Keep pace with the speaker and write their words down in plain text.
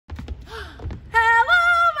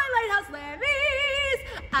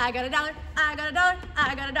I got $1, I got $1,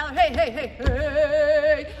 I got $1. Hey, hey, hey,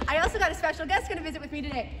 hey. I also got a special guest gonna visit with me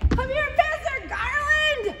today. Come here, Pastor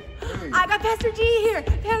Garland. Hey. I got Pastor G here.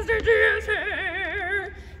 Pastor G is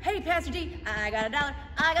here. Hey, Pastor G, I got $1,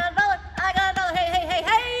 I got $1, I got $1. Hey, hey, hey,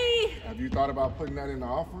 hey. Have you thought about putting that in the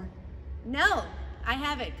offering? No, I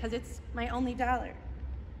haven't, because it's my only dollar.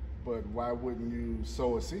 But why wouldn't you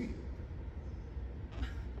sow a seed?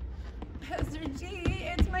 Pastor G,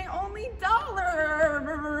 it's my only dollar.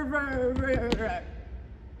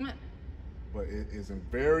 But it is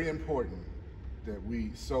very important that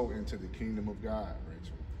we sow into the kingdom of God,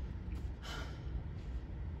 Rachel.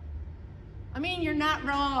 I mean, you're not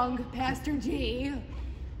wrong, Pastor G,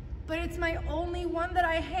 but it's my only one that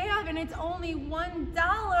I have, and it's only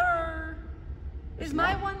 $1. Is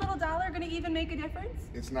my one little dollar going to even make a difference?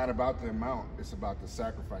 It's not about the amount, it's about the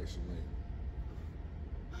sacrifice you made.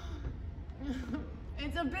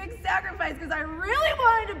 It's a big sacrifice because I really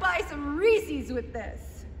wanted to buy some Reese's with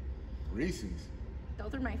this. Reese's?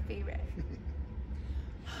 Those are my favorite.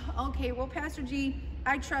 Okay, well, Pastor G,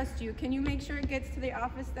 I trust you. Can you make sure it gets to the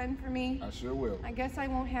office then for me? I sure will. I guess I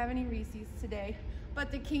won't have any Reese's today,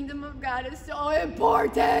 but the kingdom of God is so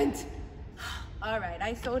important. All right,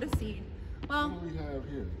 I sowed a seed. Well, What do we have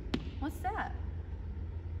here? what's that?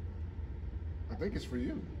 I think it's for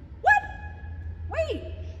you. What? Wait,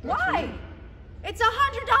 That's for why? you. It's a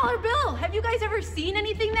 $100 bill. Have you guys ever seen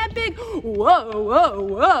anything that big? Whoa, whoa,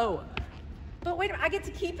 whoa. But wait a minute, I get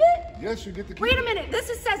to keep it? Yes, you get to keep Wait a it. minute, this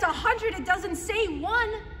says 100, it doesn't say 1.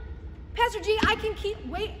 Pastor G, I can keep,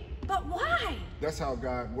 wait, but why? That's how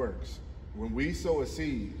God works. When we sow a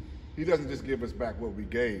seed, he doesn't just give us back what we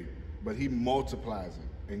gave, but he multiplies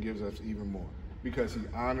it and gives us even more because he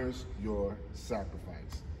honors your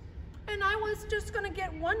sacrifice. And I was just gonna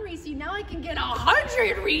get 1 Reese, now I can get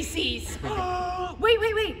 100 Reese's.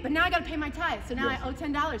 Wait, but now I gotta pay my tithes, so now Yes. I owe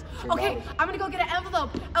 $10. $10. Okay, I'm gonna go get an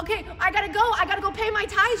envelope. Okay, I gotta go pay my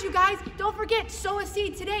tithes, you guys. Don't forget, sow a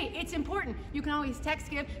seed today, it's important. You can always text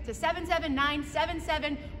give to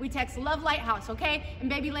 77977. We text Love Lighthouse, okay? And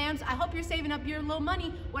baby lambs, I hope you're saving up your little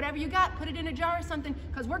money, whatever you got, put it in a jar or something,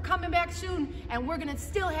 because we're coming back soon, and we're gonna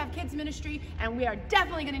still have kids ministry, and we are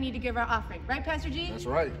definitely gonna need to give our offering, right, Pastor G? That's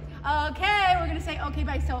right. Okay, we're gonna say okay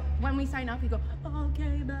bye. So when we sign off, we go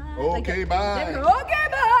okay bye. Okay, bye. Then we go okay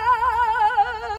bye.